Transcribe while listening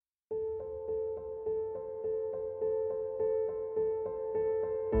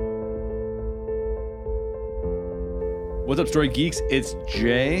What's up, Story Geeks? It's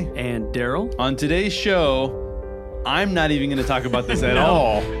Jay. And Daryl. On today's show, I'm not even going to talk about this at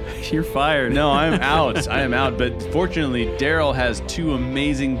all. You're fired. No, I'm out. I am out. But fortunately, Daryl has two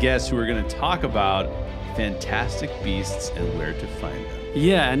amazing guests who are going to talk about Fantastic Beasts and where to find them.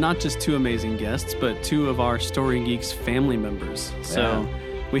 Yeah, and not just two amazing guests, but two of our Story Geeks family members. So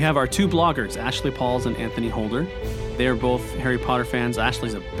we have our two bloggers, Ashley Pauls and Anthony Holder. They are both Harry Potter fans.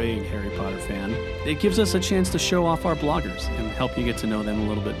 Ashley's a big Harry Potter fan. It gives us a chance to show off our bloggers and help you get to know them a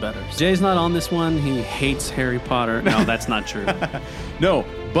little bit better. Jay's not on this one. He hates Harry Potter. No, that's not true. No,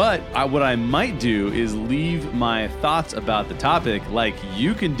 but what I might do is leave my thoughts about the topic like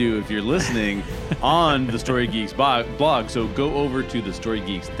you can do if you're listening on the Story Geeks blog. So go over to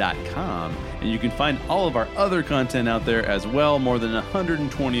thestorygeeks.com and you can find all of our other content out there as well. More than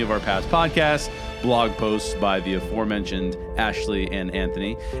 120 of our past podcasts, blog posts by the aforementioned Ashley and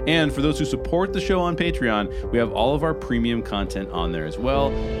Anthony. And for those who support the show on Patreon, we have all of our premium content on there as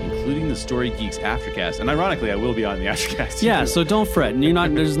well, including the Story Geeks Aftercast. And ironically, I will be on the Aftercast. Yeah, so don't fret. You're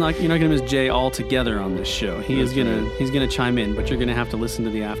not going to miss Jay altogether on this show. He's gonna chime in, but you're gonna have to listen to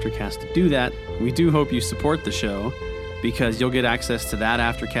the Aftercast to do that. We do hope you support the show, because you'll get access to that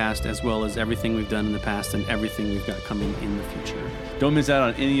Aftercast as well as everything we've done in the past and everything we've got coming in the future. Don't miss out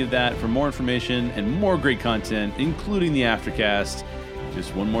on any of that. For more information and more great content, including the Aftercast,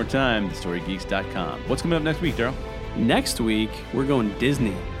 just one more time, thestorygeeks.com. What's coming up next week, Daryl? Next week, we're going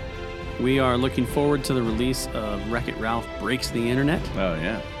Disney. We are looking forward to the release of Wreck-It Ralph Breaks the Internet. Oh,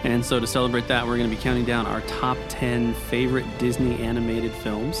 yeah. And so to celebrate that, we're going to be counting down our top 10 favorite Disney animated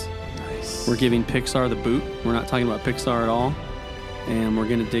films. Nice. We're giving Pixar the boot. We're not talking about Pixar at all. And we're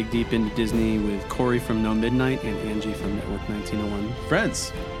going to dig deep into Disney with Corey from No Midnight and Angie from Network 1901.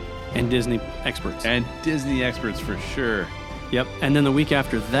 Friends. And Disney experts. And Disney experts for sure. Yep. And then the week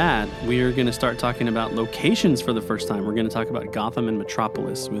after that, we are going to start talking about locations for the first time. We're going to talk about Gotham and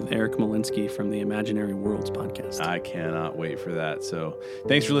Metropolis with Eric Molinsky from the Imaginary Worlds podcast. I cannot wait for that. So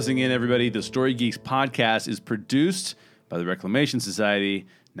thanks for listening in, everybody. The Story Geeks podcast is produced by the Reclamation Society.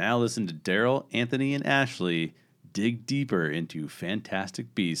 Now listen to Daryl, Anthony, and Ashley dig deeper into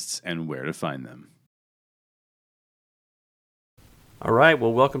Fantastic Beasts and where to find them. All right.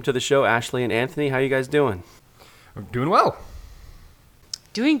 Well, welcome to the show, Ashley and Anthony. How you guys doing? I'm doing well.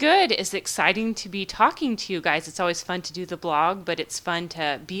 Doing good. It's exciting to be talking to you guys. It's always fun to do the blog, but it's fun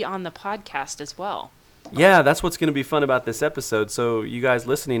to be on the podcast as well. Yeah, that's what's going to be fun about this episode. So you guys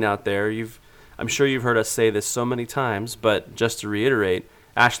listening out there, I'm sure you've heard us say this so many times, but just to reiterate,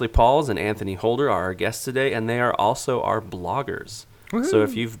 Ashley Pauls and Anthony Holder are our guests today, and they are also our bloggers. Woo-hoo. So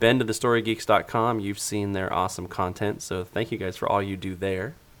if you've been to thestorygeeks.com, you've seen their awesome content. So thank you guys for all you do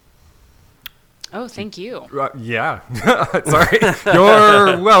there. Oh, thank you. Yeah. Sorry.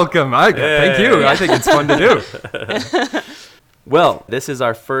 You're welcome. Thank you. I think it's fun to do. Well, this is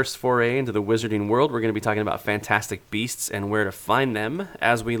our first foray into the wizarding world. We're going to be talking about Fantastic Beasts and where to find them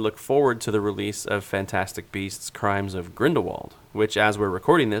as we look forward to the release of Fantastic Beasts: Crimes of Grindelwald, which, as we're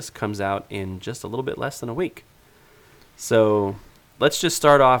recording this, comes out in just a little bit less than a week. So let's just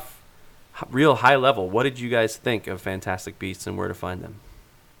start off real high level. What did you guys think of Fantastic Beasts and where to find them?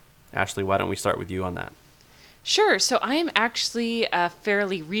 Ashley, why don't we start with you on that? Sure. So I am actually a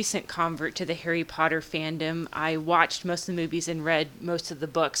fairly recent convert to the Harry Potter fandom. I watched most of the movies and read most of the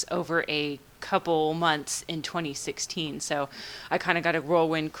books over a couple months in 2016. So I kind of got a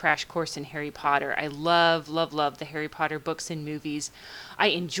whirlwind crash course in Harry Potter. I love, love, love the Harry Potter books and movies. I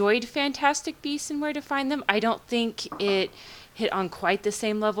enjoyed Fantastic Beasts and Where to Find Them. I don't think it hit on quite the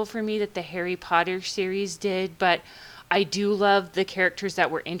same level for me that the Harry Potter series did, but I do love the characters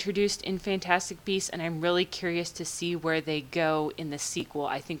that were introduced in Fantastic Beasts, and I'm really curious to see where they go in the sequel.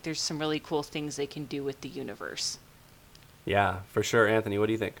 I think there's some really cool things they can do with the universe. Yeah, for sure. Anthony, what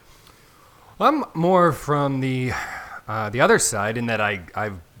do you think? Well, I'm more from the other side in that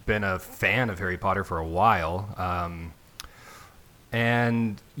I've been a fan of Harry Potter for a while,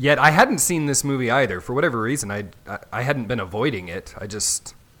 and yet I hadn't seen this movie either. For whatever reason, I hadn't been avoiding it. I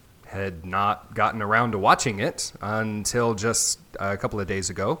just had not gotten around to watching it until just a couple of days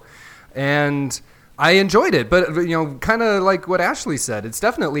ago. And I enjoyed it, but kind of like what Ashley said, it's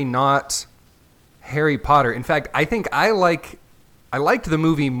definitely not Harry Potter. In fact, I think I liked the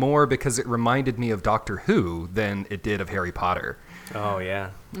movie more because it reminded me of Doctor Who than it did of Harry Potter. Oh,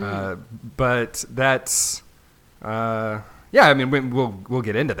 yeah. But that's I mean, we'll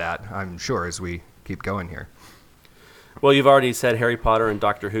get into that, I'm sure, as we keep going here. Well, you've already said Harry Potter and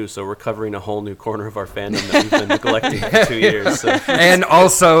Doctor Who, so we're covering a whole new corner of our fandom that we've been neglecting for 2 years. So. And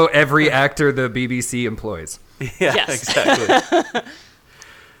also every actor the BBC employs. Yeah, yes. Exactly.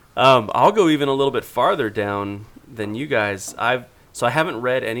 I'll go even a little bit farther down than you guys. I haven't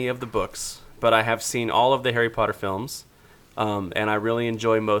read any of the books, but I have seen all of the Harry Potter films, and I really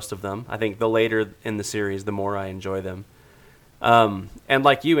enjoy most of them. I think the later in the series, the more I enjoy them. And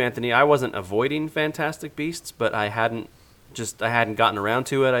like you, Anthony, I wasn't avoiding Fantastic Beasts, but I hadn't gotten around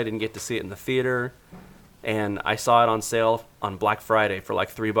to it. I didn't get to see it in the theater, and I saw it on sale on Black Friday for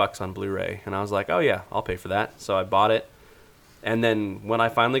like $3 on Blu-ray, and I was like, oh yeah, I'll pay for that. So I bought it. And then when I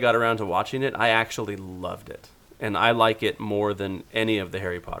finally got around to watching it, I actually loved it. And I like it more than any of the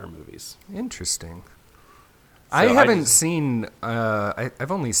Harry Potter movies. Interesting. So I haven't seen, I've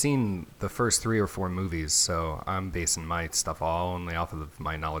only seen the first 3 or 4 movies, so I'm basing my stuff all only off of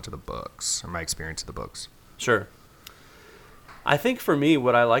my knowledge of the books, or my experience of the books. Sure. I think for me,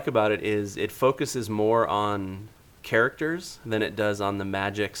 what I like about it is it focuses more on characters than it does on the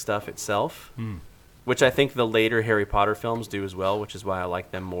magic stuff itself. Which I think the later Harry Potter films do as well, which is why I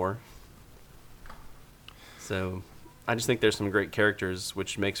like them more. So I just think there's some great characters,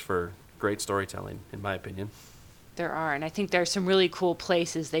 which makes for great storytelling, in my opinion. There are, and I think there are some really cool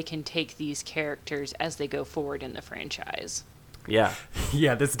places they can take these characters as they go forward in the franchise. Yeah.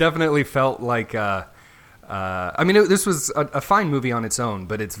 Yeah, this definitely felt like, this was a fine movie on its own,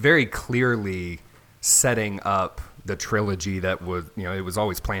 but it's very clearly setting up the trilogy that was, it was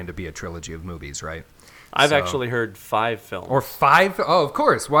always planned to be a trilogy of movies, right? I've actually heard 5 films. Or 5? Oh, of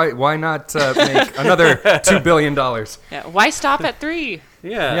course. Why not make another $2 billion? Yeah, why stop at 3?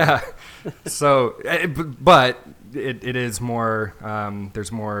 Yeah. So, but it is more,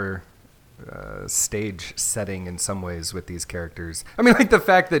 there's more stage setting in some ways with these characters. I mean, like the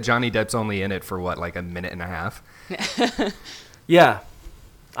fact that Johnny Depp's only in it for like a minute and a half. Yeah.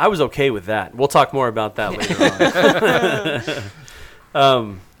 I was okay with that. We'll talk more about that later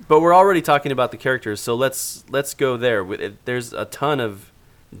on. But we're already talking about the characters, so let's go there. There's a ton of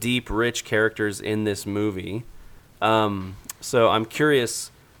deep, rich characters in this movie. So I'm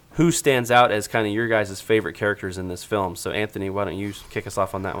curious who stands out as kind of your guys' favorite characters in this film. So Anthony, why don't you kick us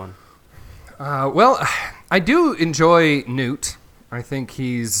off on that one? Well, I do enjoy Newt. I think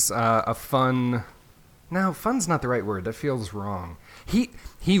he's a fun... No, fun's not the right word. That feels wrong. He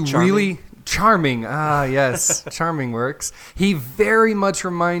Charming. Really... Charming. Ah, yes. Charming works. He very much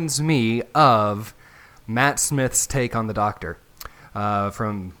reminds me of Matt Smith's take on the Doctor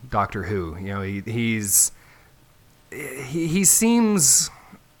from Doctor Who. He always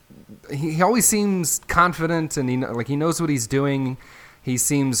seems confident, and he knows what he's doing. He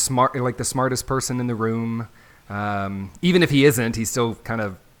seems smart, like the smartest person in the room. Even if he isn't, he still kind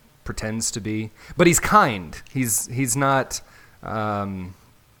of pretends to be. But he's kind. He's not.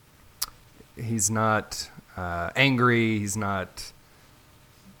 He's not angry. He's not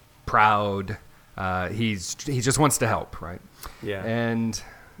proud. He just wants to help, right? Yeah. And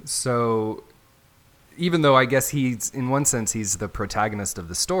so, even though I guess he's in one sense he's the protagonist of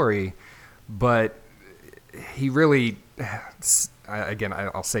the story, but he really, again,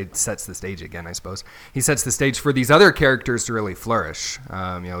 I'll say sets the stage again. I suppose he sets the stage for these other characters to really flourish.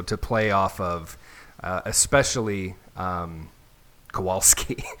 To play off of, especially.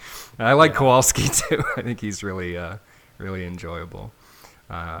 Kowalski. I like Kowalski too. I think he's really enjoyable.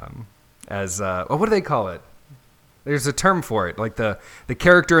 What do they call it? There's a term for it, like the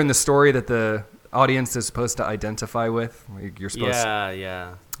character in the story that the audience is supposed to identify with. You're supposed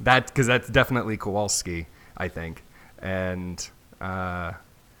Yeah. because that's definitely Kowalski, I think. And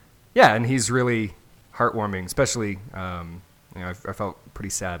and he's really heartwarming, especially I felt pretty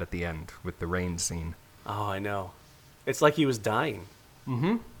sad at the end with the rain scene. Oh, I know. It's like he was dying.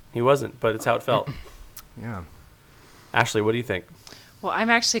 Mm-hmm. He wasn't, but it's how it felt. Yeah. Ashley, what do you think? Well,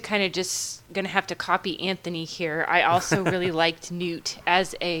 I'm actually kind of just going to have to copy Anthony here. I also really liked Newt.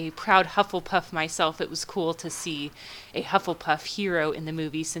 As a proud Hufflepuff myself, it was cool to see a Hufflepuff hero in the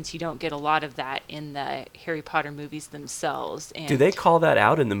movie, since you don't get a lot of that in the Harry Potter movies themselves. And Do they call that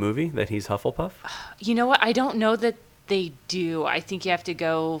out in the movie, that he's Hufflepuff? You know what? I don't know that they do. I think you have to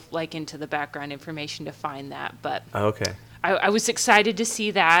go into the background information to find that. But Oh, okay. I was excited to see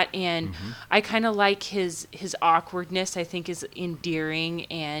that, and I kind of like his awkwardness. I think is endearing,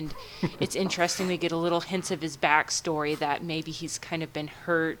 and it's interesting. We get a little hints of his backstory, that maybe he's kind of been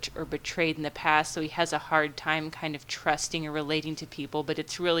hurt or betrayed in the past, so he has a hard time kind of trusting or relating to people. But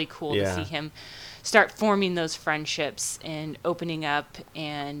it's really cool to see him start forming those friendships and opening up,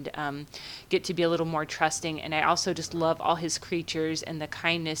 and get to be a little more trusting. And I also just love all his creatures and the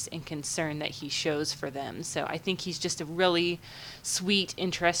kindness and concern that he shows for them. So I think he's just a really really sweet,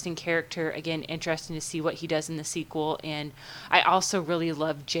 interesting character. Again, interesting to see what he does in the sequel. And I also really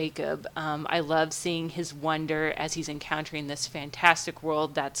love Jacob. I love seeing his wonder as he's encountering this fantastic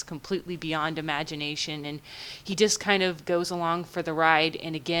world that's completely beyond imagination. And he just kind of goes along for the ride.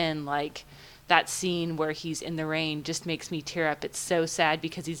 And again, like, that scene where he's in the rain just makes me tear up. It's so sad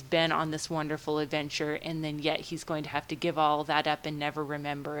because he's been on this wonderful adventure, and then yet he's going to have to give all that up and never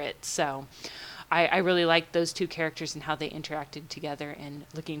remember it. So I really like those two characters and how they interacted together, and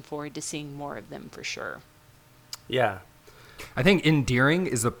looking forward to seeing more of them for sure. Yeah. I think endearing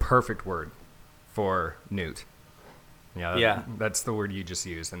is a perfect word for Newt. Yeah. That's the word you just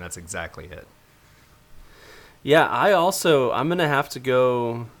used, and that's exactly it. Yeah, I'm going to have to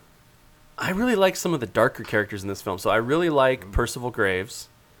go... I really like some of the darker characters in this film. So I really like Percival Graves.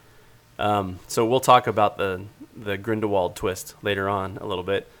 So we'll talk about the Grindelwald twist later on a little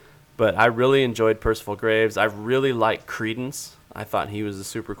bit. But I really enjoyed Percival Graves. I really liked Credence. I thought he was a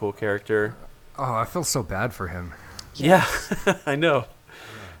super cool character. Oh, I feel so bad for him. Yeah, I know.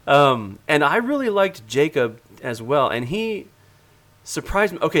 And I really liked Jacob as well. And he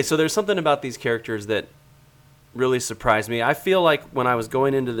surprised me. Okay, so there's something about these characters that really surprised me. I feel like when I was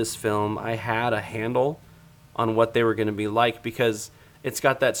going into this film, I had a handle on what they were going to be like, because it's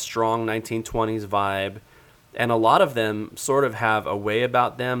got that strong 1920s vibe, and a lot of them sort of have a way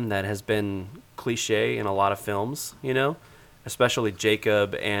about them that has been cliche in a lot of films, you know, especially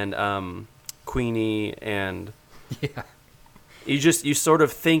Jacob and Queenie, and Yeah. you sort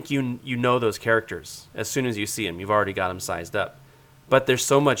of think you know those characters as soon as you see them. You've already got them sized up. But they're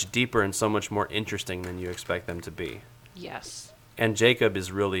so much deeper and so much more interesting than you expect them to be. Yes. And Jacob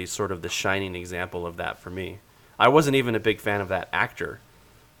is really sort of the shining example of that for me. I wasn't even a big fan of that actor.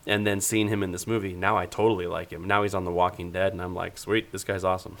 And then seeing him in this movie, now I totally like him. Now he's on The Walking Dead, and I'm like, sweet, this guy's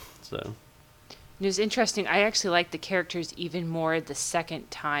awesome. So It was interesting. I actually liked the characters even more the second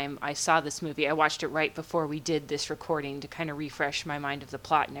time I saw this movie. I watched it right before we did this recording to kind of refresh my mind of the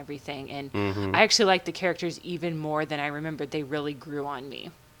plot and everything. And I actually liked the characters even more than I remembered. They really grew on me.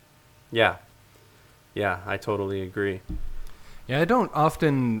 yeah. Yeah, I totally agree. Yeah, I don't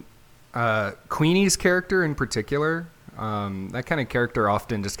often... Queenie's character in particular, that kind of character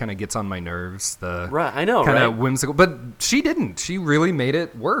often just kind of gets on my nerves. Right, I know, kind right? of whimsical. But she didn't. She really made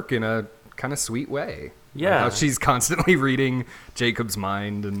it work in a kind of sweet way. Yeah. Like how she's constantly reading Jacob's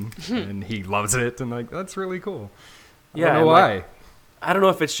mind, and he loves it, and like, that's really cool. Yeah, I don't and, know why. like, I don't know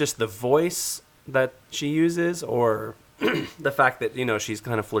if it's just the voice that she uses, or the fact that, you know, she's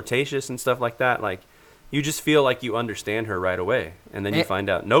kind of flirtatious and stuff like that. Like, you just feel like you understand her right away, and then you find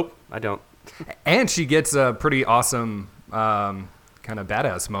out, nope, I don't. And she gets a pretty awesome kind of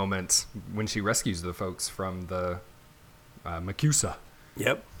badass moment when she rescues the folks from the Macusa.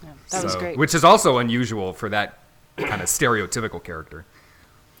 Yep. Yeah, that was great. Which is also unusual for that kind of stereotypical character.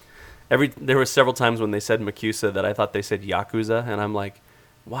 There were several times when they said Macusa that I thought they said Yakuza, and I'm like,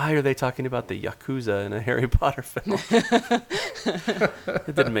 why are they talking about the Yakuza in a Harry Potter film?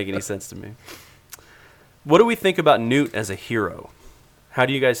 It didn't make any sense to me. What do we think about Newt as a hero? How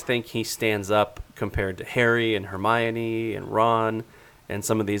do you guys think he stands up compared to Harry and Hermione and Ron and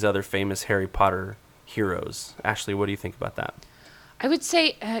some of these other famous Harry Potter heroes? Ashley, what do you think about that? I would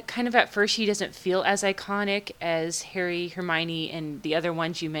say kind of at first he doesn't feel as iconic as Harry, Hermione, and the other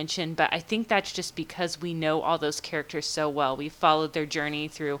ones you mentioned, but I think that's just because we know all those characters so well. We've followed their journey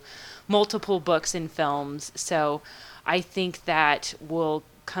through multiple books and films, so I think that we'll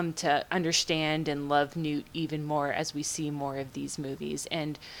come to understand and love Newt even more as we see more of these movies.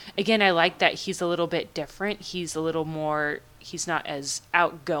 And again, I like that he's a little bit different. He's not as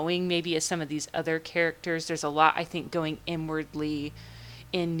outgoing maybe as some of these other characters. There's a lot, I think, going inwardly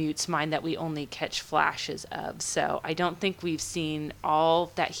in Newt's mind that we only catch flashes of. So I don't think we've seen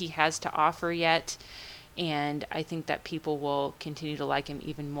all that he has to offer yet. And I think that people will continue to like him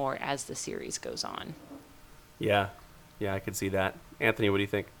even more as the series goes on. Yeah, I could see that. Anthony, what do you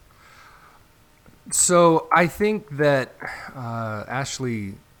think? So I think that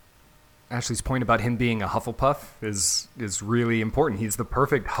Ashley's point about him being a Hufflepuff is really important. He's the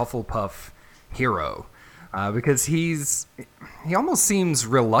perfect Hufflepuff hero because he almost seems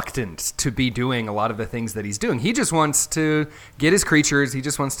reluctant to be doing a lot of the things that he's doing. He just wants to get his creatures. He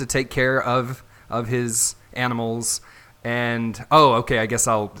just wants to take care of his animals. And, okay, I guess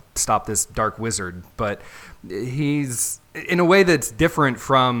I'll stop this dark wizard. But he's in a way that's different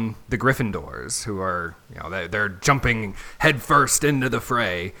from the Gryffindors, who are, they're jumping headfirst into the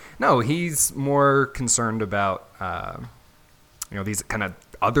fray. No, he's more concerned about, these kind of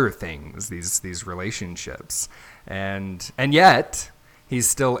other things, these relationships. And yet, he's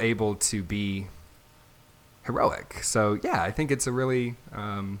still able to be heroic. So yeah, I think it's a really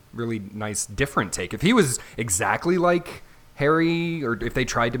really nice different take. If he was exactly like Harry, or if they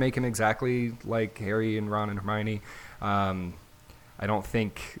tried to make him exactly like Harry and Ron and Hermione, I don't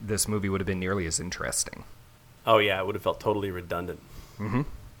think this movie would have been nearly as interesting. Oh yeah, it would have felt totally redundant. Mm-hmm.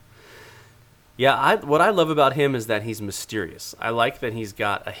 Yeah, what I love about him is that he's mysterious. I like that he's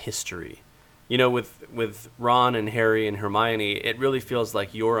got a history. You know, with Ron and Harry and Hermione, it really feels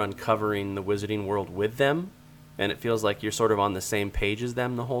like you're uncovering the Wizarding World with them, and it feels like you're sort of on the same page as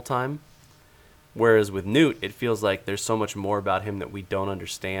them the whole time. Whereas with Newt, it feels like there's so much more about him that we don't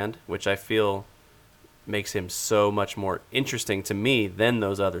understand, which I feel makes him so much more interesting to me than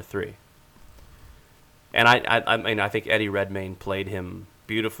those other three. And I mean, I think Eddie Redmayne played him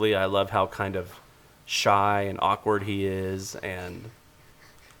beautifully. I love how kind of shy and awkward he is, and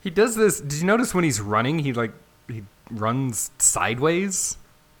he does this. Did you notice when he's running, he runs sideways?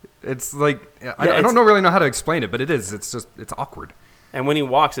 It's like I don't really know how to explain it, but it is. It's awkward. And when he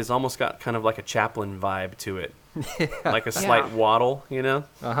walks, it's almost got kind of like a Chaplin vibe to it, like a slight waddle, you know.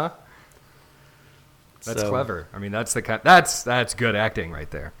 That's clever. I mean, that's that's good acting right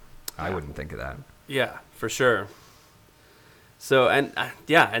there. I wouldn't think of that. Yeah, for sure. So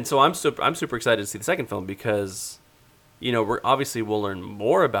and so I'm super excited to see the second film because, you know, we'll learn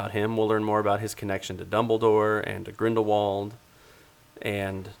more about him. We'll learn more about his connection to Dumbledore and to Grindelwald,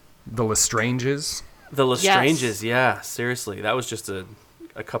 and the Lestranges. The Lestranges, yeah, seriously, that was just a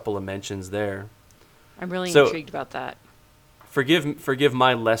couple of mentions there. I'm really intrigued about that. Forgive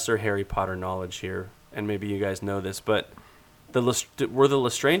my lesser Harry Potter knowledge here, and maybe you guys know this, but were the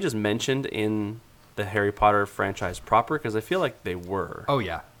Lestranges mentioned in the Harry Potter franchise proper? Because I feel like they were. Oh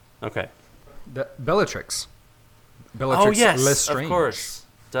yeah. Okay. Bellatrix. Oh yes, Lestrange. Of course.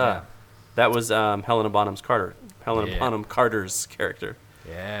 Duh. Yeah. That was Helena Bonham Carter's character.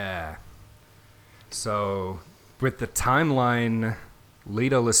 Yeah. So, with the timeline,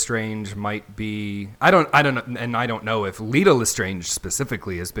 Leta Lestrange might be. I don't know, and I don't know if Leta Lestrange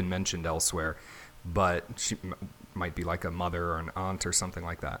specifically has been mentioned elsewhere, but she might be like a mother or an aunt or something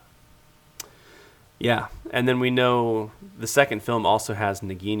like that. Yeah, and then we know the second film also has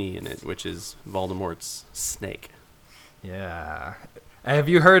Nagini in it, which is Voldemort's snake. Yeah. Have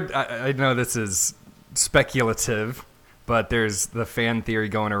you heard? I know this is speculative, but there's the fan theory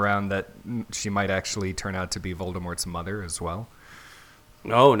going around that she might actually turn out to be Voldemort's mother as well.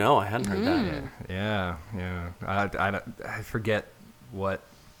 Oh, no, I hadn't heard that. Yeah. I forget what.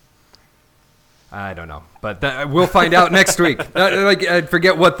 I don't know, but we'll find out next week. I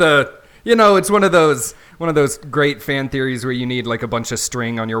forget what the. You know, it's one of those great fan theories where you need like a bunch of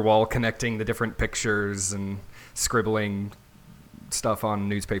string on your wall connecting the different pictures and scribbling stuff on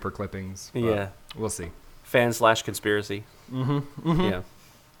newspaper clippings. But yeah, we'll see. Fan/conspiracy. Mm-hmm. Yeah.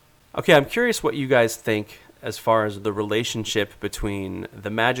 Okay, I'm curious what you guys think as far as the relationship between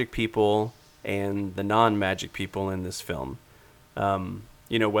the magic people and the non-magic people in this film.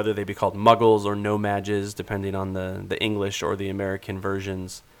 You know, whether they be called Muggles or No-Mages, depending on the English or the American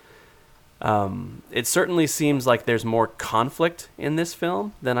versions. It certainly seems like there's more conflict in this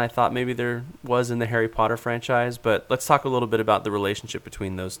film than I thought maybe there was in the Harry Potter franchise, but let's talk a little bit about the relationship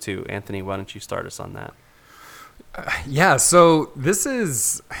between those two. Anthony, why don't you start us on that? Yeah, so this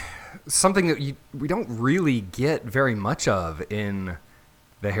is something that we don't really get very much of in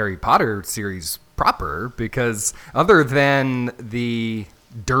the Harry Potter series proper, because other than the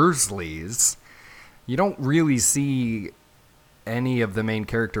Dursleys, you don't really see any of the main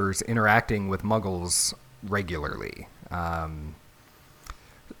characters interacting with Muggles regularly. And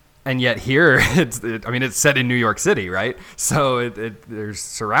yet here, it's set in New York City, right? So they're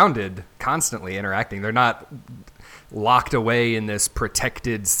surrounded, constantly interacting. They're not locked away in this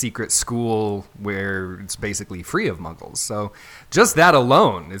protected secret school where it's basically free of Muggles. So just that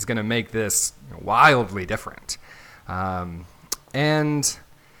alone is going to make this wildly different. And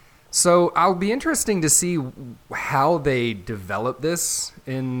so I'll be interesting to see how they develop this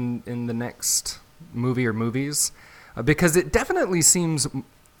in the next movie or movies, because it definitely seems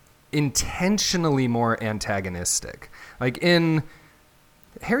intentionally more antagonistic. Like in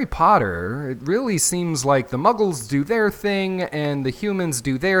Harry Potter, it really seems like the Muggles do their thing and the humans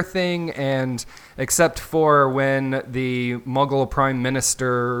do their thing, and except for when the Muggle Prime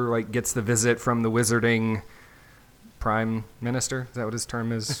Minister gets the visit from the Wizarding Prime Minister, is that what his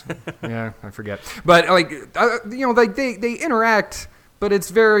term is? Yeah, I forget. But they interact, but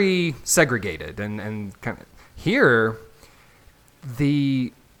it's very segregated and kind of here.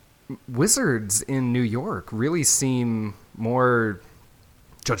 The wizards in New York really seem more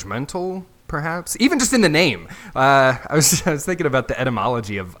judgmental, perhaps, even just in the name. I was thinking about the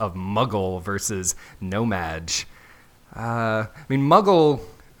etymology of Muggle versus No-Maj. I mean, Muggle,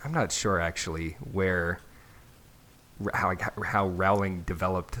 I'm not sure actually how Rowling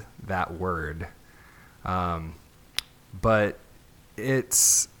developed that word. But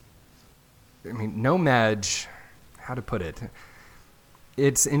it's, I mean, No-Maj, how to put it?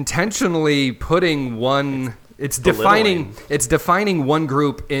 It's intentionally putting one, it's defining one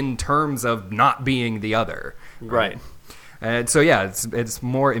group in terms of not being the other. Right. And so, yeah, it's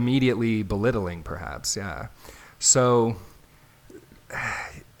more immediately belittling, perhaps, yeah. So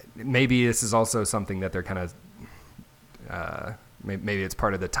maybe this is also something that they're kind of, maybe it's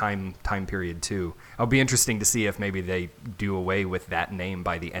part of the time period too. It'll be interesting to see if maybe they do away with that name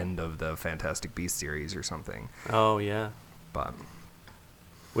by the end of the Fantastic Beasts series or something. Oh, yeah. But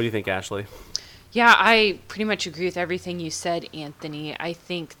what do you think, Ashley? Yeah, I pretty much agree with everything you said, Anthony. I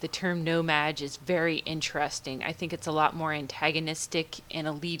think the term No-Maj is very interesting. I think it's a lot more antagonistic and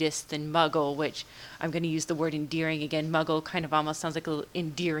elitist than Muggle, which I'm going to use the word endearing again. Muggle kind of almost sounds like an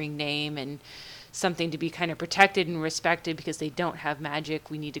endearing name and something to be kind of protected and respected because they don't have magic.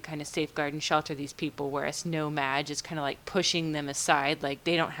 We need to kind of safeguard and shelter these people, whereas No-Maj is kind of like pushing them aside, like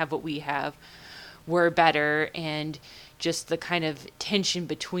they don't have what we have, we're better, and just the kind of tension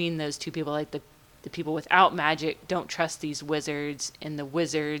between those two people, like the people without magic don't trust these wizards, and the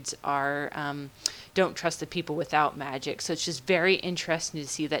wizards are don't trust the people without magic. So it's just very interesting to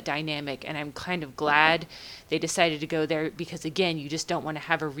see that dynamic, and I'm kind of glad they decided to go there because, again, you just don't want to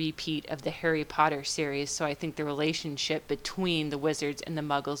have a repeat of the Harry Potter series. So I think the relationship between the wizards and the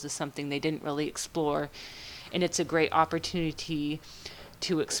muggles is something they didn't really explore, and it's a great opportunity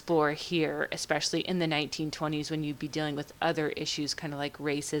to explore here, especially in the 1920s when you'd be dealing with other issues kind of like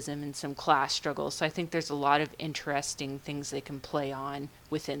racism and some class struggles. So I think there's a lot of interesting things they can play on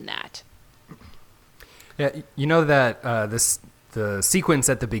within that. yeah, you know that the sequence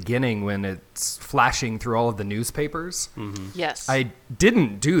at the beginning when it's flashing through all of the newspapers. Mm-hmm. Yes. I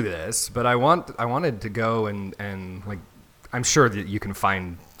didn't do this, but I wanted to go and like, I'm sure that you can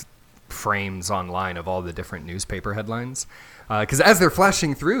find frames online of all the different newspaper headlines. Because as they're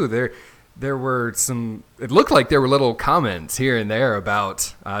flashing through, there were some. It looked like there were little comments here and there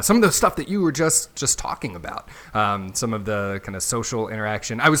about some of the stuff that you were just talking about. Some of the kind of social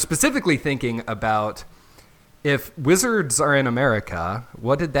interaction. I was specifically thinking about if wizards are in America.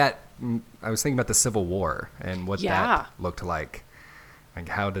 What did that? I was thinking about the Civil War and what that looked like. Like,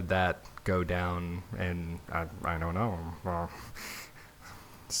 how did that go down? And I don't know.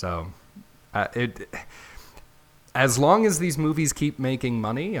 So it. As long as these movies keep making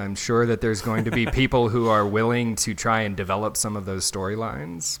money, I'm sure that there's going to be people who are willing to try and develop some of those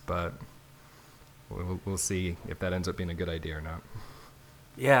storylines, but we'll see if that ends up being a good idea or not.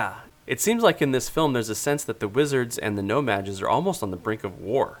 Yeah. It seems like in this film there's a sense that the wizards and the No-Majs are almost on the brink of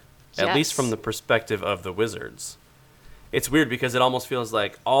war, at least from the perspective of the wizards. It's weird because it almost feels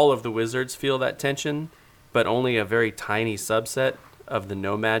like all of the wizards feel that tension, but only a very tiny subset of the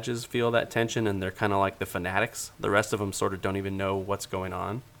No-Majs feel that tension, and they're kind of like the fanatics. The rest of them sort of don't even know what's going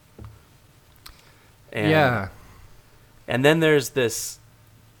on. And then there's this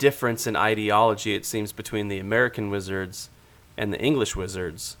difference in ideology, it seems, between the American wizards and the English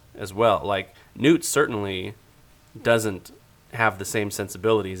wizards as well. Like, Newt certainly doesn't have the same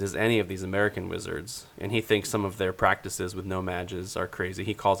sensibilities as any of these American wizards, and he thinks some of their practices with No-Majs are crazy.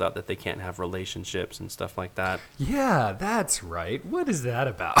 He calls out that they can't have relationships and stuff like that. Yeah, that's right. What is that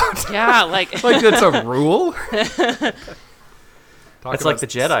about? Yeah, like like that's a rule? It's like the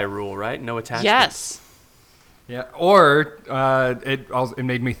Jedi rule, right? No attachment. yes. Yeah, or it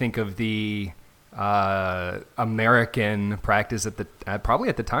made me think of the American practice probably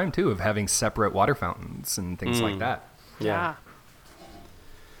at the time too of having separate water fountains and things like that. Yeah.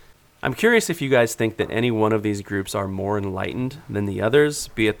 I'm curious if you guys think that any one of these groups are more enlightened than the others,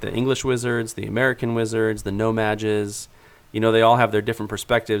 be it the English wizards, the American wizards, the No-Majs. You know, they all have their different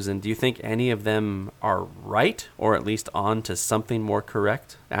perspectives, and do you think any of them are right, or at least on to something more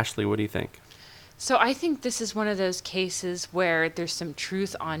correct? Ashley, what do you think? So I think this is one of those cases where there's some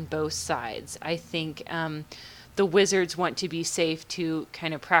truth on both sides. I think the wizards want to be safe to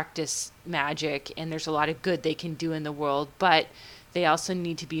kind of practice magic, and there's a lot of good they can do in the world, but they also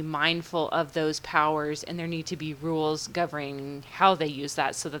need to be mindful of those powers, and there need to be rules governing how they use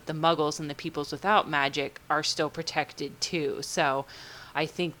that so that the muggles and the peoples without magic are still protected too. So I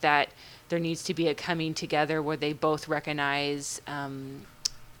think that there needs to be a coming together where they both recognize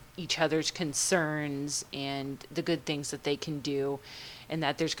each other's concerns and the good things that they can do, and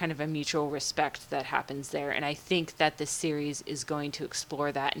that there's kind of a mutual respect that happens there. And I think that this series is going to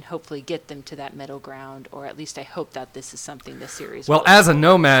explore that and hopefully get them to that middle ground, or at least I hope that this is something the series Well, will. as a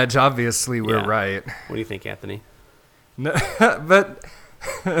nomad, obviously we're Yeah. right. What do you think, Anthony? No, but,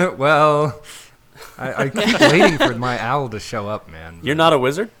 well, I keep waiting for my owl to show up, man. You're not a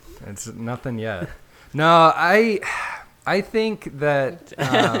wizard? It's nothing yet. No, I think that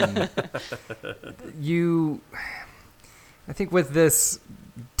I think with this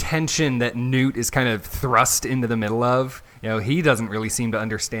tension that Newt is kind of thrust into the middle of, he doesn't really seem to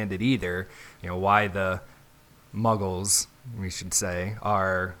understand it either. Why the Muggles, we should say,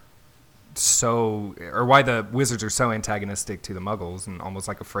 are so, or why the wizards are so antagonistic to the Muggles and almost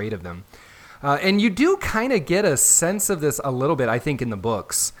like afraid of them. And you do kind of get a sense of this a little bit, I think, in the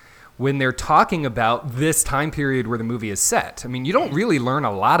books when they're talking about this time period where the movie is set. I mean, you don't really learn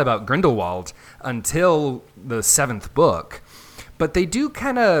a lot about Grindelwald until the 7th book, but they do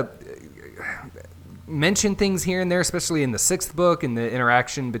kind of mention things here and there, especially in the 6th book, in the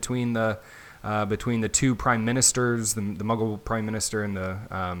interaction between the two prime ministers, the Muggle prime minister and the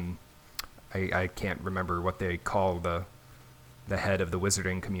I can't remember what they call the head of the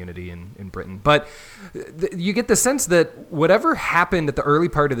wizarding community in Britain. But you get the sense that whatever happened at the early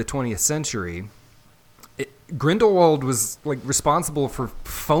part of the 20th century, Grindelwald was like responsible for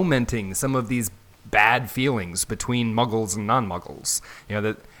fomenting some of these bad feelings between Muggles and non-Muggles.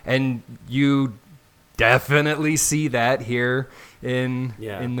 And you definitely see that here in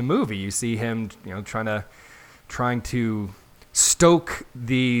the movie. You see him, trying to stoke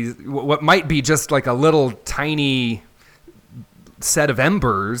what might be just like a little tiny set of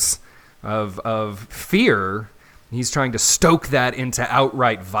embers of fear. He's trying to stoke that into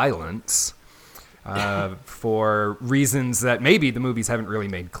outright violence for reasons that maybe the movies haven't really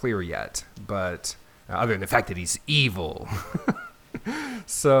made clear yet, but other than the fact that he's evil.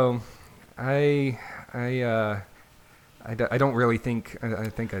 So I don't really think.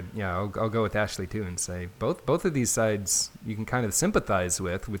 I'll go with Ashley too and say both of these sides you can kind of sympathize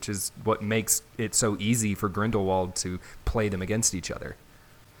with, which is what makes it so easy for Grindelwald to play them against each other.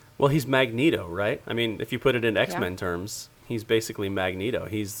 Well, he's Magneto, right? I mean, if you put it in X-Men terms, he's basically Magneto.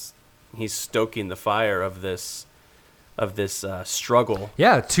 He's stoking the fire of this struggle.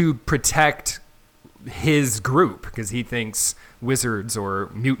 Yeah, to protect his group, because he thinks wizards or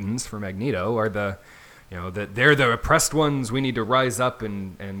mutants for Magneto are that they're the oppressed ones. We need to rise up,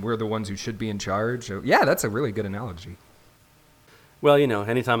 and we're the ones who should be in charge. So, yeah, that's a really good analogy. Well,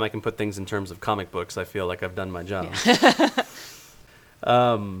 anytime I can put things in terms of comic books, I feel like I've done my job.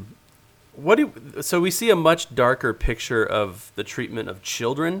 So we see a much darker picture of the treatment of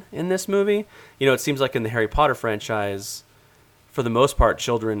children in this movie. It seems like in the Harry Potter franchise, for the most part,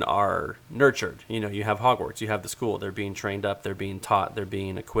 children are nurtured. You have Hogwarts, you have the school. They're being trained up, they're being taught, they're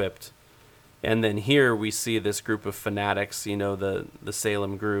being equipped. And then here we see this group of fanatics, the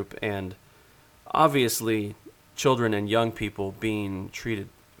Salem group, and obviously children and young people being treated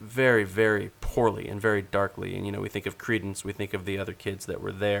very, very poorly and very darkly. And, we think of Credence, we think of the other kids that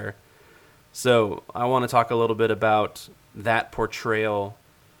were there. So I want to talk a little bit about that portrayal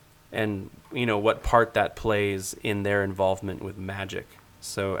and, what part that plays in their involvement with magic.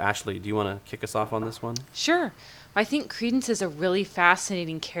 So, Ashley, do you want to kick us off on this one? Sure. I think Credence is a really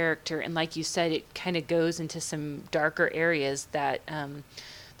fascinating character, and like you said, it kind of goes into some darker areas that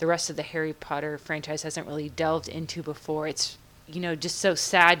the rest of the Harry Potter franchise hasn't really delved into before. It's, just so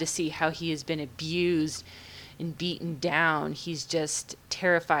sad to see how he has been abused and beaten down. He's just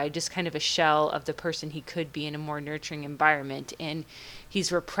terrified, just kind of a shell of the person he could be in a more nurturing environment. And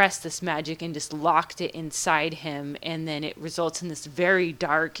he's repressed this magic and just locked it inside him. And then it results in this very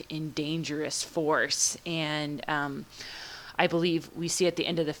dark and dangerous force. And I believe we see at the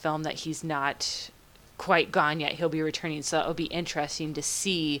end of the film that he's not quite gone yet. He'll be returning. So it'll be interesting to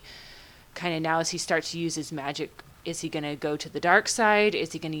see kind of now as he starts to use his magic. Is he going to go to the dark side?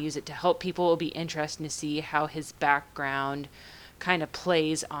 Is he going to use it to help people? It'll be interesting to see how his background kind of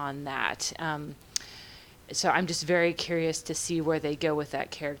plays on that. So I'm just very curious to see where they go with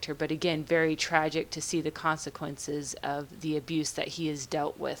that character. But again, very tragic to see the consequences of the abuse that he has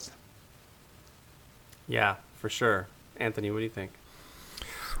dealt with. Yeah, for sure. Anthony, what do you think?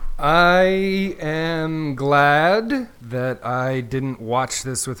 I am glad that I didn't watch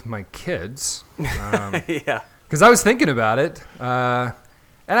this with my kids. Yeah. Because I was thinking about it, and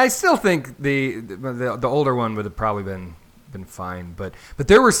I still think the older one would have probably been fine. But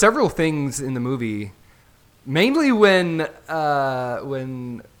there were several things in the movie, mainly when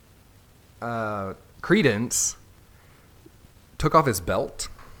Credence took off his belt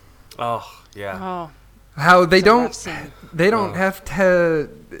Oh, yeah. Oh, How they it's a rough don't scene. have to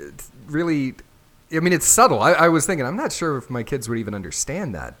really. I mean, it's subtle. I was thinking, I'm not sure if my kids would even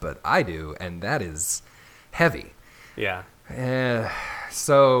understand that, but I do, and that is heavy. Yeah.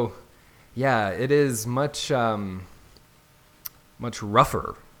 So, yeah, it is much much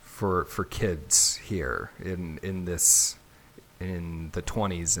rougher for kids here in the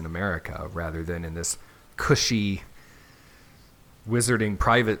 20s in America rather than in this cushy wizarding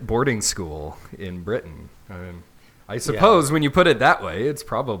private boarding school in Britain. I suppose when you put it that way, it's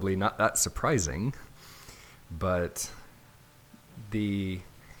probably not that surprising. But this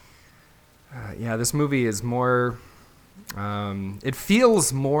movie is more. It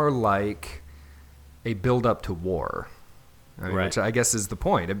feels more like a build-up to war, Right. which I guess is the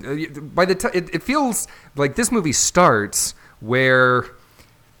point. By the time it feels like this movie starts where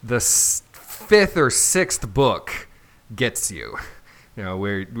the fifth or sixth book gets you. You know,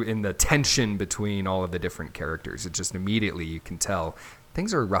 where in the tension between all of the different characters, it just immediately you can tell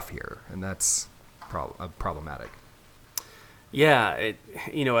things are rough here, and that's problematic. Yeah, at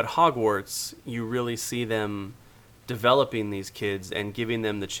Hogwarts, you really see them developing these kids and giving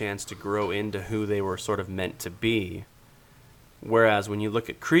them the chance to grow into who they were sort of meant to be. Whereas when you look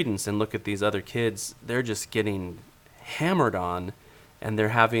at Credence and look at these other kids, they're just getting hammered on, and they're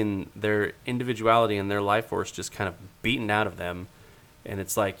having their individuality and their life force just kind of beaten out of them. And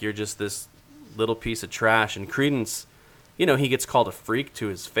it's like you're just this little piece of trash. And Credence, he gets called a freak to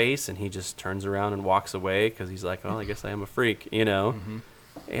his face, and he just turns around and walks away because he's like, well, I guess I am a freak, Mm-hmm.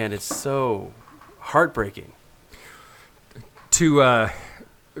 And it's so heartbreaking. To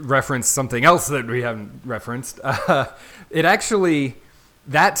reference something else that we haven't referenced, it actually,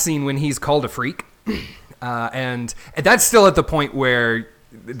 that scene when he's called a freak, and that's still at the point where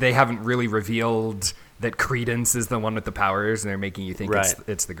they haven't really revealed that Credence is the one with the powers, and they're making you think Right.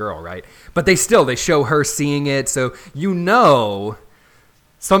 it's the girl, right? But they show her seeing it, so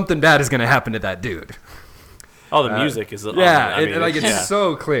something bad is going to happen to that dude. Oh, the music is... Yeah, it's it's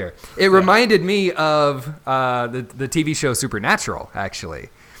so clear. It reminded me of the TV show Supernatural, actually.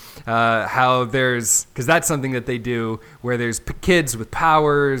 How because that's something that they do where there's kids with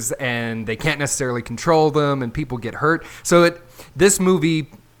powers and they can't necessarily control them and people get hurt. So this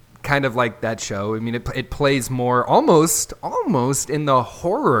movie, kind of like that show, I mean, it plays more almost in the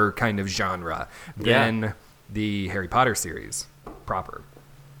horror kind of genre than the Harry Potter series proper.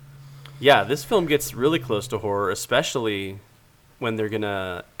 Yeah, this film gets really close to horror, especially when they're going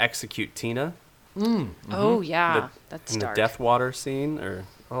to execute Tina. Oh, yeah. That's in dark. the Death Water scene.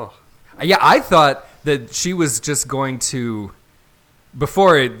 Yeah, I thought that she was just going to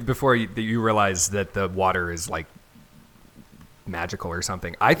before you realize that the water is like magical or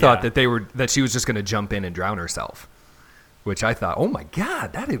something. I thought that she was just going to jump in and drown herself, which I thought, oh my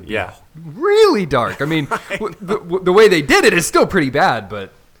god, that would be really dark. I mean, the way they did it is still pretty bad,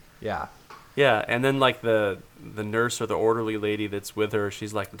 but yeah. Yeah, and then like the nurse or the orderly lady that's with her,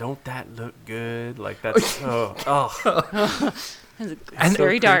 she's like, "Don't that look good?" Like that's It's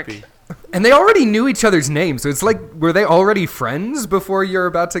very dark. creepy. And they already knew each other's names, so it's like, were they already friends before you're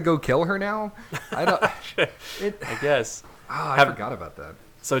about to go kill her now? I don't. I guess. I forgot about that.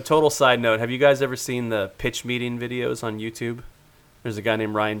 So, total side note: have you guys ever seen the pitch meeting videos on YouTube? There's a guy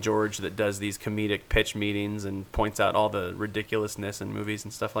named Ryan George that does these comedic pitch meetings and points out all the ridiculousness in movies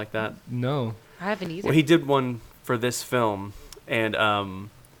and stuff like that. No. I haven't either. Well, he did one for this film, and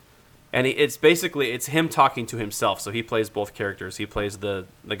it's him talking to himself. So he plays both characters. He plays the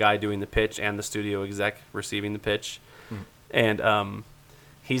guy doing the pitch and the studio exec receiving the pitch, and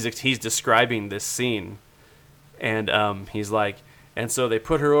he's describing this scene, and he's like, and so they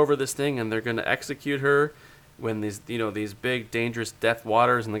put her over this thing, and they're going to execute her when these big dangerous death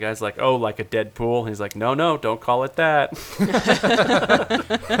waters, and the guy's like, oh, like a dead pool. He's like, no, don't call it that.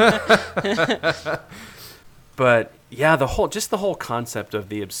 But yeah, the whole concept of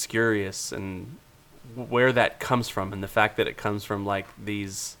the Obscurious and where that comes from, and the fact that it comes from like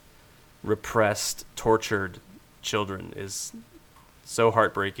these repressed, tortured children is so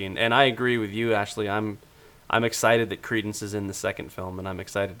heartbreaking. And I agree with you, Ashley. I'm excited that Credence is in the second film, and I'm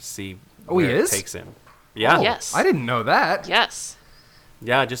excited to see where it takes him. Yeah. Oh, Yes. I didn't know that. Yes.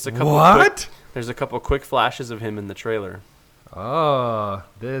 Yeah, just a couple. What? There's a couple quick flashes of him in the trailer. Oh,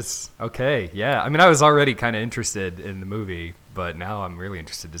 okay, yeah. I mean, I was already kind of interested in the movie, but now I'm really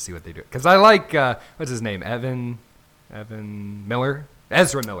interested to see what they do. Because I like, what's his name? Evan Miller?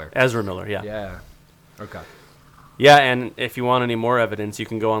 Ezra Miller. Ezra Miller, yeah. Yeah. Okay. Yeah, and if you want any more evidence, you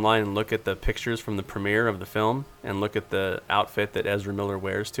can go online and look at the pictures from the premiere of the film and look at the outfit that Ezra Miller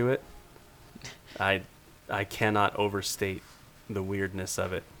wears to it. I cannot overstate the weirdness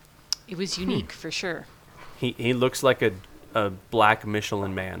of it. It was unique for sure. He looks like a black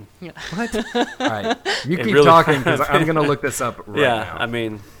Michelin man. Yeah. What? All right, you It keep really talking because I'm gonna look this up right Yeah, now. I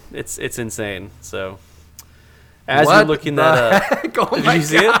mean, it's insane. So, as What you're looking the that up, heck? Oh did my you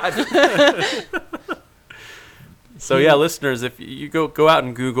see God. it? So yeah, listeners, if you go out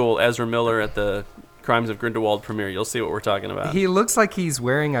and Google Ezra Miller at the Crimes of Grindelwald premiere, you'll see what we're talking about. He looks like he's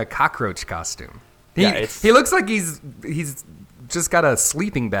wearing a cockroach costume. Yeah, He looks like he's just got a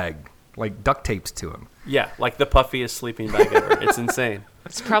sleeping bag like duct taped to him. Yeah, like the puffiest sleeping bag ever. It's insane.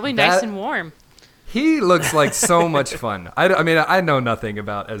 It's probably nice That- and warm. He looks like so much fun. I mean, I know nothing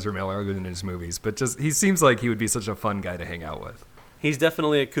about Ezra Miller other than his movies, but just he seems like he would be such a fun guy to hang out with. He's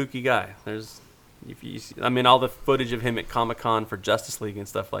definitely a kooky guy. I mean, all the footage of him at Comic-Con for Justice League and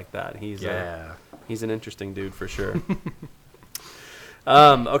stuff like that. He's an interesting dude for sure.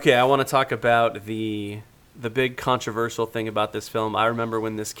 Okay, I want to talk about the big controversial thing about this film. I remember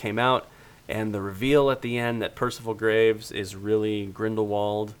when this came out and the reveal at the end that Percival Graves is really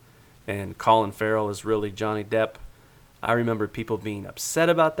Grindelwald and Colin Farrell is really Johnny Depp. I remember people being upset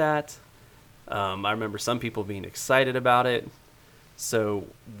about that. I remember some people being excited about it. So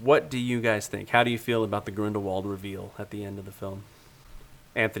what do you guys think? How do you feel about the Grindelwald reveal at the end of the film?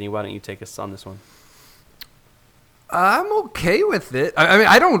 Anthony, why don't you take us on this one? I'm okay with it. I mean,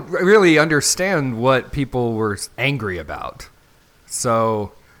 I don't really understand what people were angry about.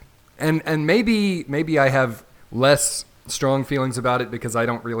 So, and maybe I have less strong feelings about it because I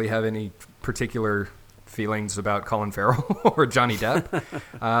don't really have any particular feelings about Colin Farrell or Johnny Depp.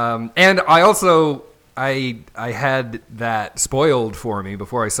 And I also I had that spoiled for me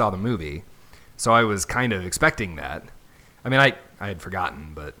before I saw the movie, so I was kind of expecting that. I mean, I had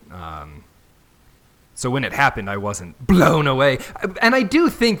forgotten, but so when it happened, I wasn't blown away. And I do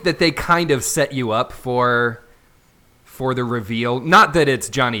think that they kind of set you up for the reveal. Not that it's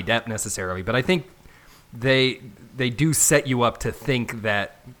Johnny Depp necessarily, but I think they do set you up to think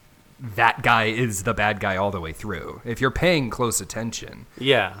that guy is the bad guy all the way through, if you're paying close attention.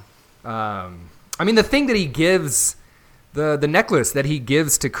 Yeah. I mean, the thing that he gives, the necklace that he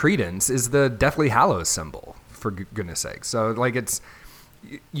gives to Credence is the Deathly Hallows symbol, for goodness sake. So, like, it's,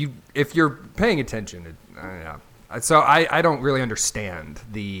 if you're paying attention, so I don't really understand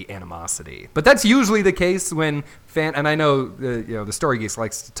the animosity. But that's usually the case when and I know, the Story Geeks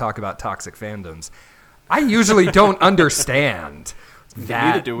likes to talk about toxic fandoms. I usually don't understand Neither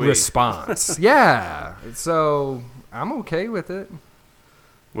that do we. response. Yeah, so I'm okay with it.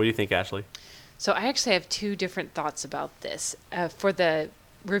 What do you think, Ashley? So I actually have two different thoughts about this. For the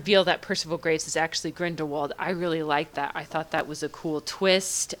reveal that Percival Graves is actually Grindelwald, I really liked that. I thought that was a cool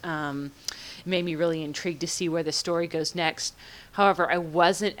twist. It made me really intrigued to see where the story goes next. However, I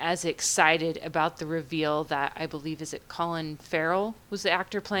wasn't as excited about the reveal that I believe, is it Colin Farrell was the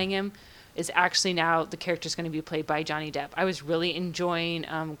actor playing him, is actually now the character's going to be played by Johnny Depp. I was really enjoying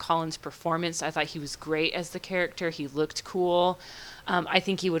Colin's performance. I thought he was great as the character. He looked cool. I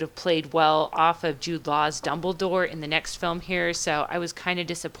think he would have played well off of Jude Law's Dumbledore in the next film here, so I was kind of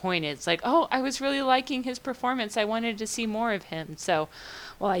disappointed. It's like, I was really liking his performance. I wanted to see more of him. So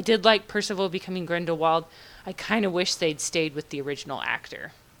while I did like Percival becoming Grindelwald, I kind of wish they'd stayed with the original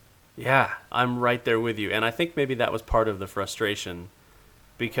actor. Yeah, I'm right there with you. And I think maybe that was part of the frustration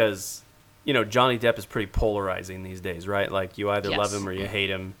because, Johnny Depp is pretty polarizing these days, right? Like, you either love him or you hate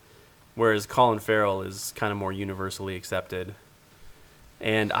him, whereas Colin Farrell is kind of more universally accepted.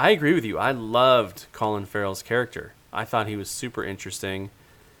 And I agree with you. I loved Colin Farrell's character. I thought he was super interesting,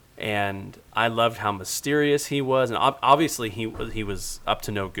 and I loved how mysterious he was. And obviously, he was up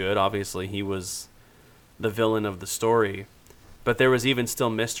to no good. Obviously, he was the villain of the story, but there was even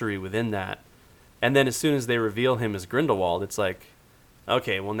still mystery within that. And then as soon as they reveal him as Grindelwald, it's like,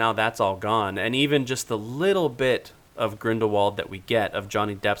 okay, well, now that's all gone. And even just the little bit of Grindelwald that we get of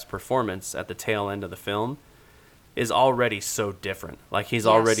Johnny Depp's performance at the tail end of the film is already so different. Like, he's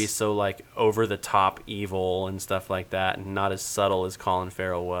already so, like, over the top evil and stuff like that, and not as subtle as Colin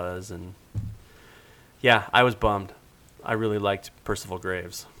Farrell was. And yeah, I was bummed. I really liked Percival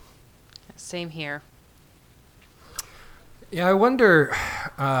Graves. Same here. Yeah, I wonder.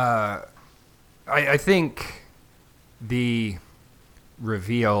 I think the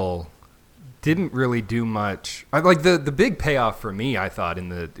reveal didn't really do much. Like the big payoff for me, I thought, in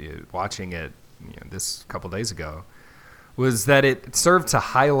the watching it this couple days ago, was that it served to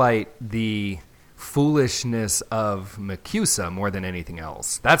highlight the foolishness of MACUSA more than anything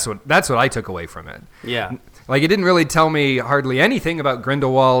else. That's what I took away from it. Yeah. Like, it didn't really tell me hardly anything about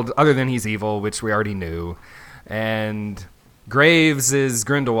Grindelwald other than he's evil, which we already knew. And Graves is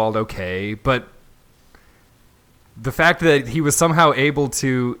Grindelwald, okay, but the fact that he was somehow able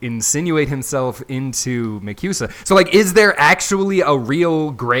to insinuate himself into MACUSA. So, like, is there actually a real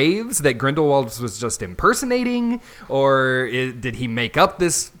Graves that Grindelwald was just impersonating? Or did he make up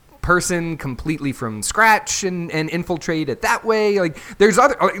this person completely from scratch and infiltrate it that way? Like, there's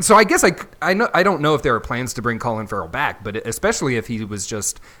other... So I guess I don't know if there are plans to bring Colin Farrell back, but especially if he was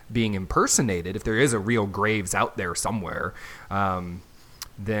just being impersonated, if there is a real Graves out there somewhere,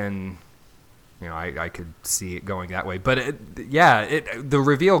 then... You know, I could see it going that way. But, the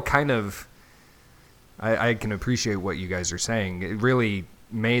reveal kind of... I can appreciate what you guys are saying. It really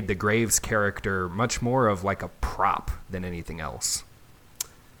made the Graves character much more of like a prop than anything else.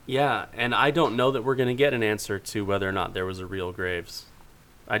 Yeah, and I don't know that we're going to get an answer to whether or not there was a real Graves.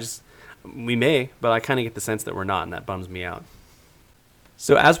 We may, but I kind of get the sense that we're not, and that bums me out.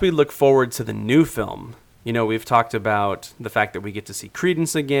 So as we look forward to the new film... You know, we've talked about the fact that we get to see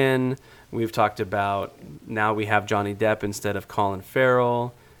Credence again. We've talked about now we have Johnny Depp instead of Colin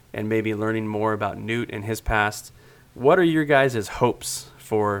Farrell, and maybe learning more about Newt and his past. What are your guys' hopes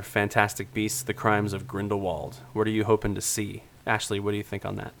for Fantastic Beasts: The Crimes of Grindelwald? What are you hoping to see? Ashley, what do you think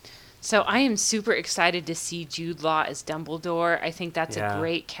on that? So I am super excited to see Jude Law as Dumbledore. I think that's a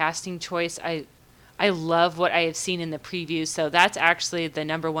great casting choice. I love what I have seen in the previews, so that's actually the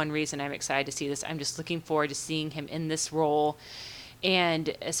number one reason I'm excited to see this. I'm just looking forward to seeing him in this role,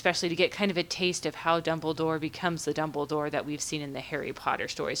 and especially to get kind of a taste of how Dumbledore becomes the Dumbledore that we've seen in the Harry Potter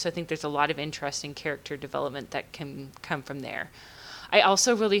story. So I think there's a lot of interesting character development that can come from there. I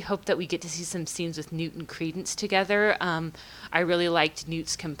also really hope that we get to see some scenes with Newt and Credence together. I really liked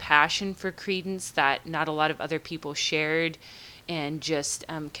Newt's compassion for Credence that not a lot of other people shared, and just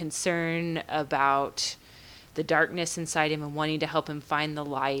concern about the darkness inside him and wanting to help him find the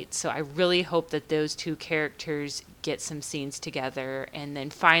light. So I really hope that those two characters get some scenes together. And then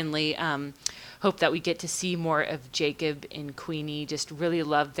finally, hope that we get to see more of Jacob and Queenie. Just really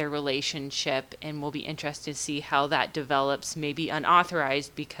love their relationship, and we'll be interested to see how that develops, maybe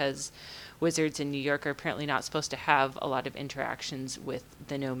unauthorized, because wizards in New York are apparently not supposed to have a lot of interactions with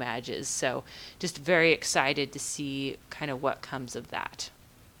the No-Mages. So just very excited to see kind of what comes of that.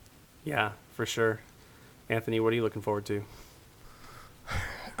 Yeah, for sure. Anthony, what are you looking forward to?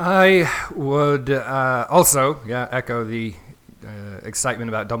 I would also echo the excitement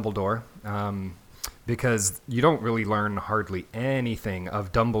about Dumbledore, because you don't really learn hardly anything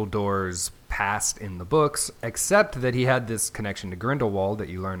of Dumbledore's past in the books, except that he had this connection to Grindelwald that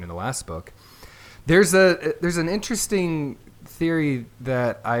you learned in the last book. There's an interesting theory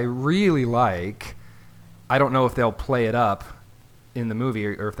that I really like. I don't know if they'll play it up in the movie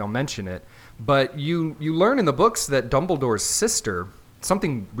or if they'll mention it, but you learn in the books that Dumbledore's sister,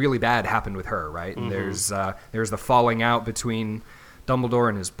 something really bad happened with her, right? And there's the falling out between Dumbledore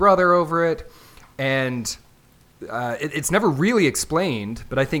and his brother over it, and it's never really explained,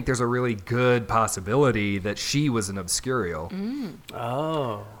 but I think there's a really good possibility that she was an Obscurial.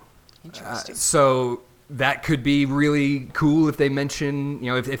 Oh. Interesting. So that could be really cool if they mention,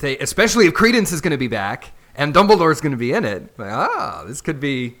 if they, especially if Credence is going to be back and Dumbledore's going to be in it. Like, this could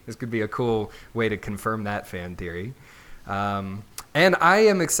be a cool way to confirm that fan theory. And I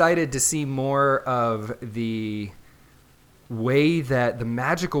am excited to see more of the way that the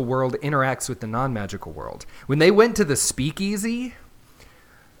magical world interacts with the non-magical world. When they went to the speakeasy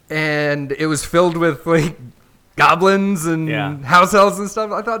and it was filled with like goblins and house elves and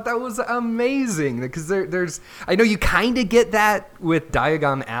stuff, I thought that was amazing, because there's I know you kind of get that with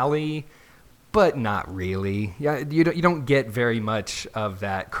Diagon Alley, but not really. Yeah, you don't get very much of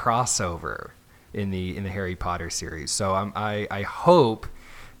that crossover in the Harry Potter series. So I hope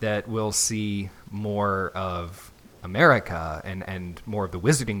that we'll see more of America and more of the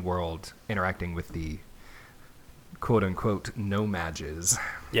wizarding world interacting with the quote unquote No-Mages.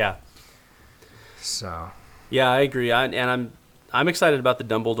 Yeah. So. Yeah, I agree. I'm excited about the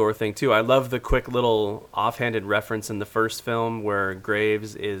Dumbledore thing too. I love the quick little offhanded reference in the first film where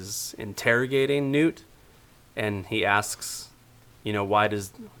Graves is interrogating Newt, and he asks, why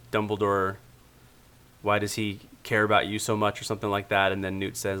does he care about you so much or something like that? And then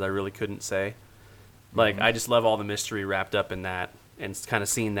Newt says, I really couldn't say. Like, I just love all the mystery wrapped up in that, and kind of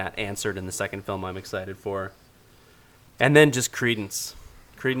seeing that answered in the second film I'm excited for. And then just Credence.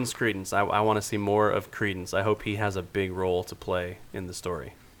 Credence. I want to see more of Credence. I hope he has a big role to play in the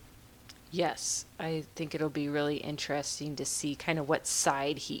story. Yes, I think it'll be really interesting to see kind of what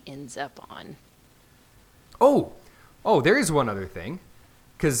side he ends up on. Oh, there is one other thing,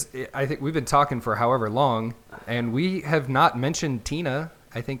 because I think we've been talking for however long, and we have not mentioned Tina,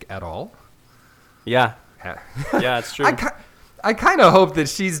 I think, at all. Yeah. Yeah, it's true. I kind of hope that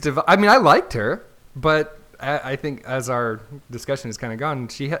she's... I mean, I liked her, but I think as our discussion has kind of gone,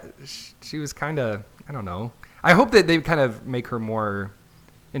 she was kind of, I don't know. I hope that they kind of make her more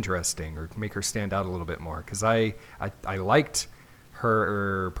interesting or make her stand out a little bit more, because I liked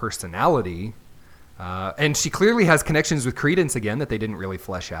her personality, and she clearly has connections with Credence again that they didn't really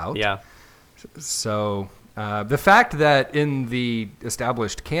flesh out. Yeah. So the fact that in the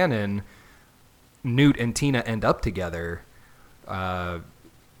established canon, Newt and Tina end up together, and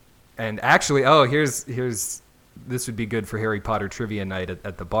actually, here's this would be good for Harry Potter trivia night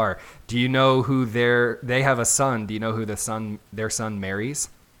at the bar. Do you know who they have a son? Do you know who their son marries?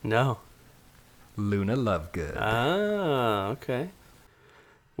 No. Luna Lovegood. Ah, okay.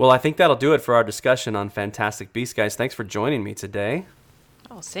 Well, I think that'll do it for our discussion on Fantastic Beasts, guys. Thanks for joining me today.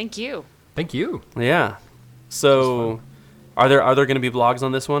 Oh, thank you. Thank you. Yeah. So, are there going to be blogs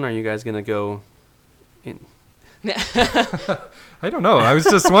on this one? Are you guys going to go in? I don't know. I was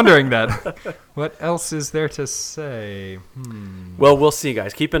just wondering that. What else is there to say? Well, we'll see,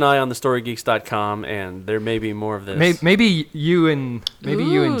 guys. Keep an eye on thestorygeeks.com, and there may be more of this. Maybe you and Jay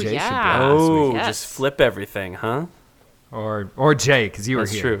should yeah. go this week. Yes. Just flip everything, huh? Or Jay, because you were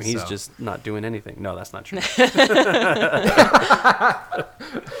That's here. true. He's so. just not doing anything. No, that's not true.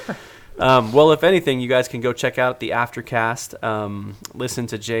 Well, if anything, you guys can go check out the Aftercast. Listen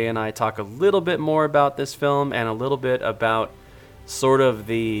to Jay and I talk a little bit more about this film and a little bit about sort of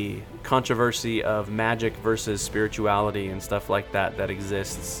the controversy of magic versus spirituality and stuff like that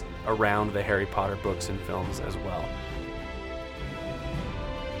exists around the Harry Potter books and films as well.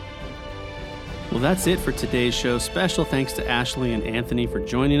 Well, that's it for today's show. Special thanks to Ashley and Anthony for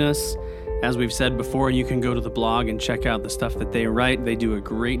joining us. As we've said before, you can go to the blog and check out the stuff that they write. They do a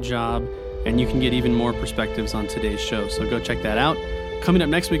great job, and you can get even more perspectives on today's show. So go check that out. Coming up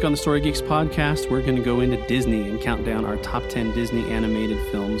next week on the Story Geeks podcast, we're going to go into Disney and count down our top 10 Disney animated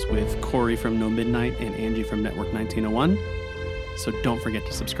films with Corey from No Midnight and Angie from Network 1901. So don't forget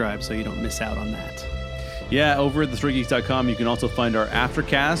to subscribe so you don't miss out on that. Yeah, over at thestorygeeks.com, you can also find our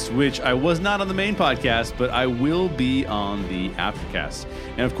Aftercast, which I was not on the main podcast, but I will be on the Aftercast.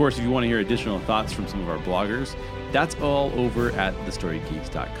 And of course, if you want to hear additional thoughts from some of our bloggers, that's all over at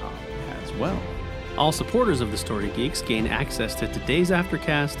thestorygeeks.com as well. All supporters of the Story Geeks gain access to today's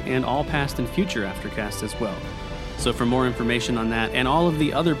Aftercast and all past and future Aftercasts as well. So for more information on that and all of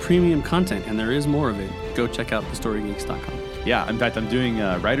the other premium content, and there is more of it, go check out thestorygeeks.com. Yeah, in fact, I'm doing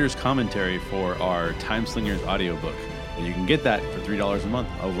writer's commentary for our Time Slingers audiobook. And you can get that for $3 a month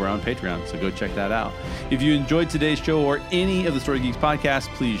over on Patreon, so go check that out. If you enjoyed today's show or any of the Story Geeks podcasts,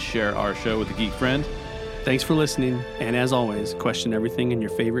 please share our show with a geek friend. Thanks for listening, and as always, question everything in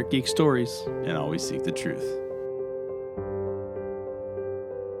your favorite geek stories. And always seek the truth.